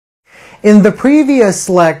In the previous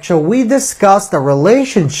lecture, we discussed the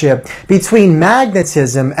relationship between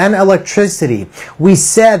magnetism and electricity. We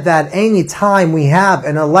said that any time we have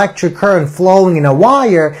an electric current flowing in a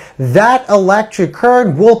wire, that electric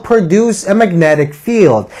current will produce a magnetic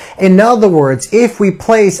field. In other words, if we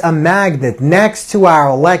place a magnet next to our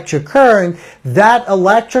electric current, that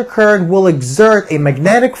electric current will exert a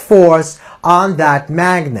magnetic force on that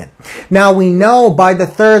magnet. Now we know by the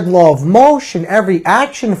third law of motion, every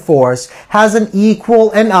action force has an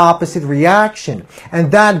equal and opposite reaction.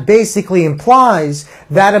 And that basically implies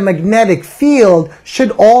that a magnetic field should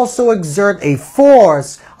also exert a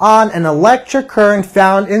force on an electric current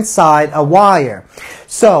found inside a wire.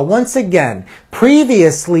 So once again,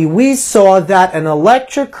 previously we saw that an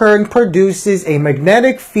electric current produces a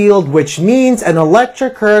magnetic field, which means an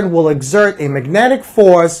electric current will exert a magnetic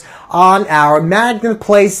force on our magnet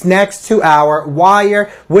placed next to our wire,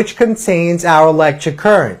 which contains our electric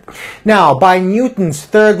current. Now, by Newton's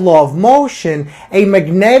third law of motion, a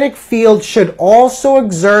magnetic field should also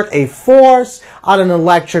exert a force on an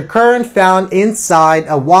electric current found inside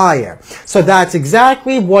a wire. So that's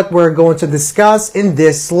exactly what we're going to discuss in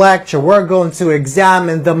this lecture. We're going to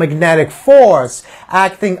examine the magnetic force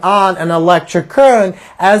acting on an electric current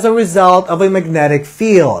as a result of a magnetic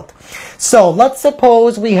field. So let's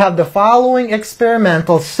suppose we have the following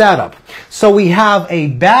experimental setup. So we have a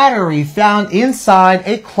battery found inside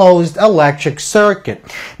a closed electric circuit.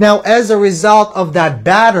 Now, as a result of that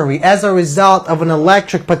battery, as a result of an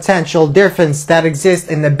electric potential difference that exists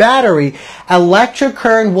in the battery, electric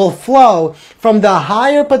current will flow from the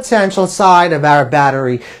higher potential side of our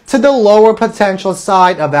battery to the lower potential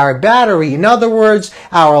side of our battery. In other words,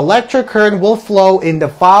 our electric current will flow in the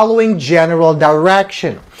following general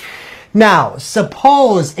direction. Now,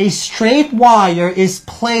 suppose a straight wire is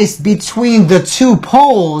placed between the two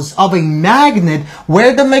poles of a magnet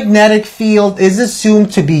where the magnetic field is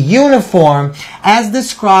assumed to be uniform, as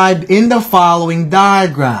described in the following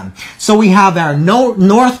diagram. So we have our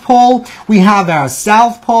north pole, we have our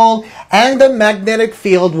south pole, and the magnetic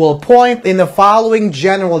field will point in the following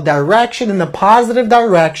general direction, in the positive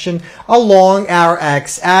direction, along our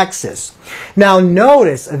x-axis. Now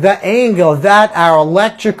notice the angle that our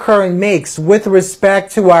electric current makes with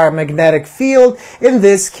respect to our magnetic field, in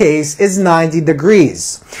this case, is 90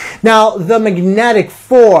 degrees. Now the magnetic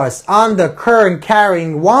force on the current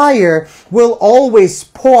carrying wire will always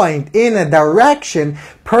point in a direction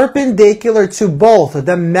perpendicular to both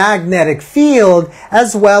the magnetic field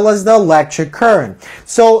as well as the electric current.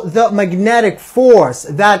 So the magnetic force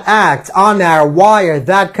that acts on our wire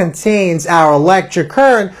that contains our electric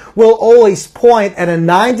current will always point at a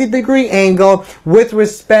 90-degree angle with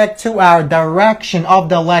respect to our direction of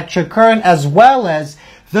the electric current as well as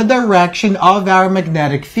the direction of our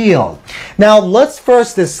magnetic field. Now let's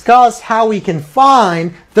first discuss how we can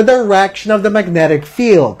find the direction of the magnetic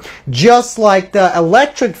field. Just like the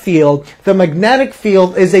electric field, the magnetic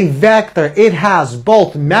field is a vector. It has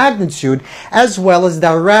both magnitude as well as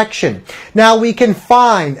direction. Now we can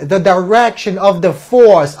find the direction of the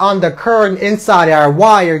force on the current inside our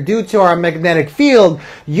wire due to our magnetic field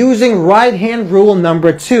using right-hand rule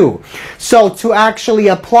number 2. So to actually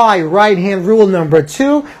apply right-hand rule number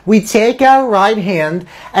 2, we take our right hand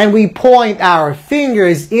and we point our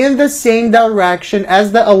fingers in the same direction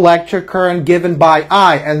as the electric current given by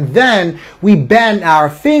I, and then we bend our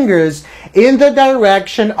fingers in the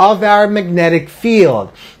direction of our magnetic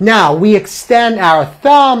field. Now we extend our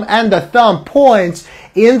thumb and the thumb points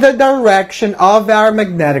in the direction of our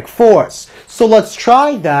magnetic force. So let's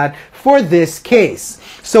try that for this case.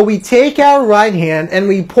 So we take our right hand and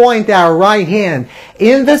we point our right hand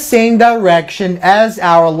in the same direction as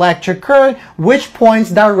our electric current, which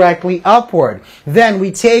points directly upward. Then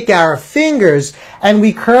we take our fingers and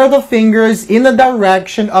we curl the fingers in the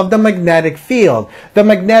direction of the magnetic field. The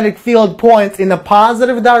magnetic field points in a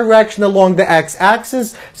positive direction along the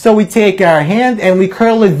x-axis, so we take our hand and we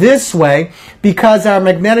curl it this way because our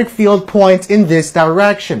magnetic field points in this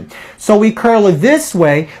direction. So we curl it this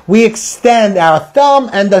way, we extend our thumb,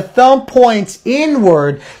 and the thumb points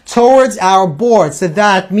inward towards our board. So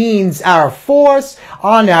that means our force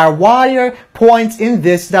on our wire points in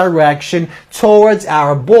this direction towards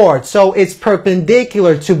our board. So it's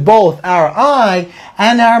perpendicular to both our eye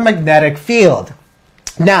and our magnetic field.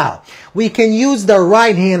 Now, we can use the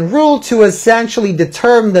right-hand rule to essentially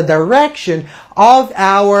determine the direction of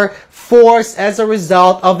our force as a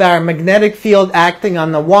result of our magnetic field acting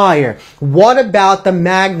on the wire. What about the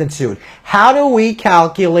magnitude? How do we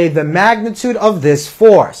calculate the magnitude of this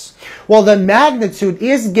force? Well, the magnitude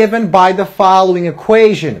is given by the following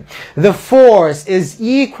equation. The force is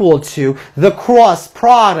equal to the cross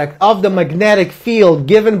product of the magnetic field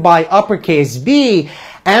given by uppercase B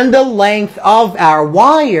and the length of our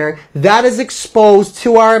wire that is exposed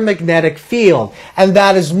to our magnetic field, and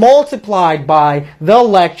that is multiplied by the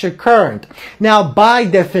electric current. Now, by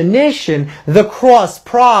definition, the cross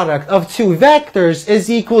product of two vectors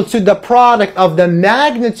is equal to the product of the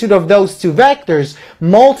magnitude of those two vectors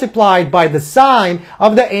multiplied by the sine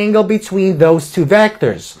of the angle between those two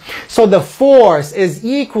vectors. So the force is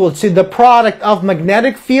equal to the product of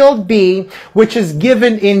magnetic field B, which is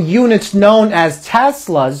given in units known as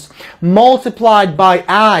Teslas, multiplied by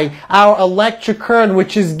I, our electric current,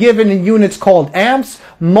 which is given in units called amps,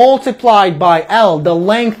 multiplied by L, the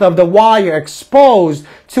length of the wire exposed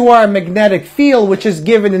to our magnetic field, which is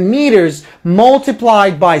given in meters,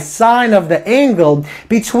 multiplied by sine of the angle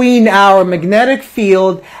between our magnetic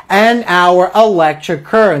field and our electric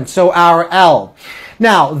current, so our L.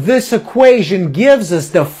 Now, this equation gives us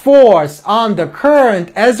the force on the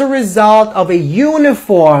current as a result of a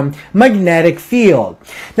uniform magnetic field.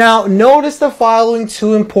 Now, notice the following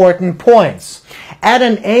two important points. At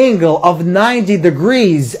an angle of 90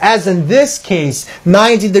 degrees, as in this case,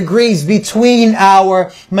 90 degrees between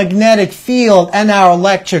our magnetic field and our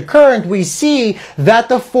electric current, we see that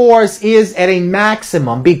the force is at a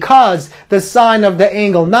maximum because the sine of the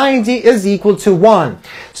angle 90 is equal to 1.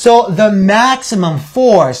 So the maximum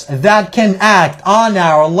force that can act on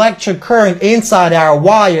our electric current inside our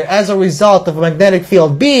wire as a result of magnetic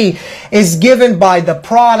field B is given by the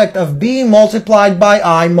product of B multiplied by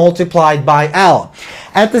I multiplied by L.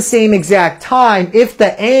 At the same exact time, if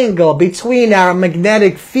the angle between our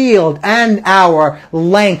magnetic field and our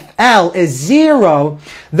length L is 0,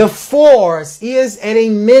 the force is at a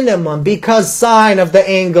minimum because sine of the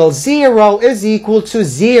angle 0 is equal to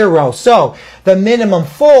 0. So the minimum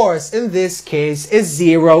force in this case is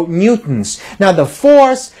 0 newtons. Now the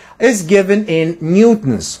force is given in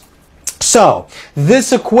newtons. So,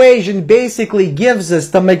 this equation basically gives us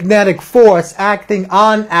the magnetic force acting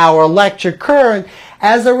on our electric current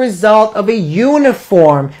as a result of a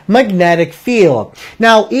uniform magnetic field.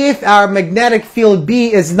 Now, if our magnetic field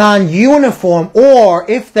B is non-uniform, or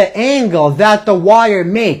if the angle that the wire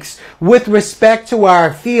makes with respect to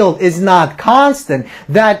our field is not constant,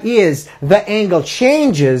 that is, the angle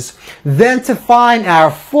changes, then to find our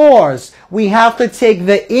force, we have to take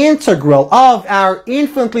the integral of our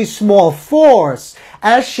infinitely small force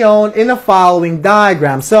as shown in the following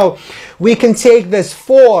diagram. So we can take this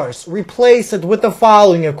force, replace it with the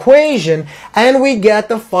following equation, and we get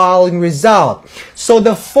the following result. So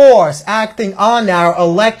the force acting on our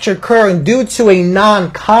electric current due to a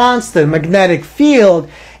non-constant magnetic field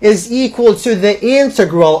is equal to the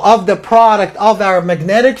integral of the product of our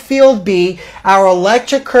magnetic field B, our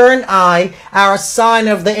electric current I, our sine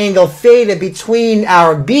of the angle theta between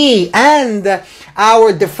our B, and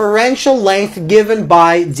our differential length given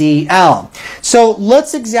by dl. So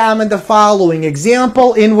let's examine the following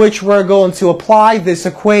example in which we're going to apply this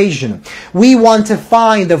equation. We want to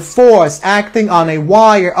find the force acting on a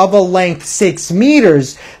wire of a length 6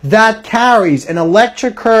 meters that carries an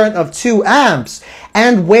electric current of 2 amps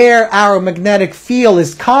and where our magnetic field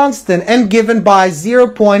is constant and given by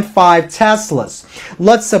 0.5 Teslas.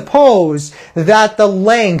 Let's suppose that the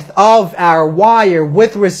length of our wire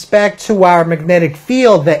with respect to our magnetic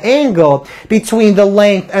field, the angle between the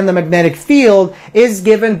length and the magnetic field, is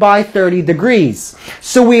given by 30 degrees.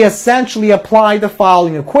 So we essentially apply the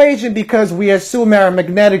following equation because we assume our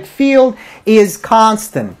magnetic field is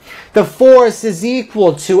constant. The force is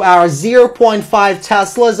equal to our 0.5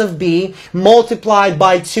 Teslas of B multiplied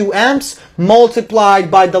by 2 amps multiplied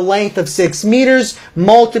by the length of 6 meters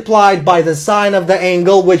multiplied by the sine of the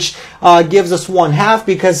angle, which gives us 1/2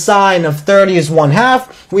 because sine of 30 is 1/2.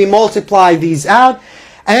 We multiply these out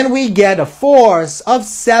and we get a force of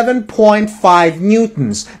 7.5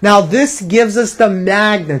 newtons. Now this gives us the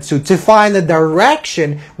magnitude. To find the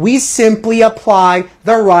direction, we simply apply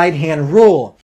the right-hand rule.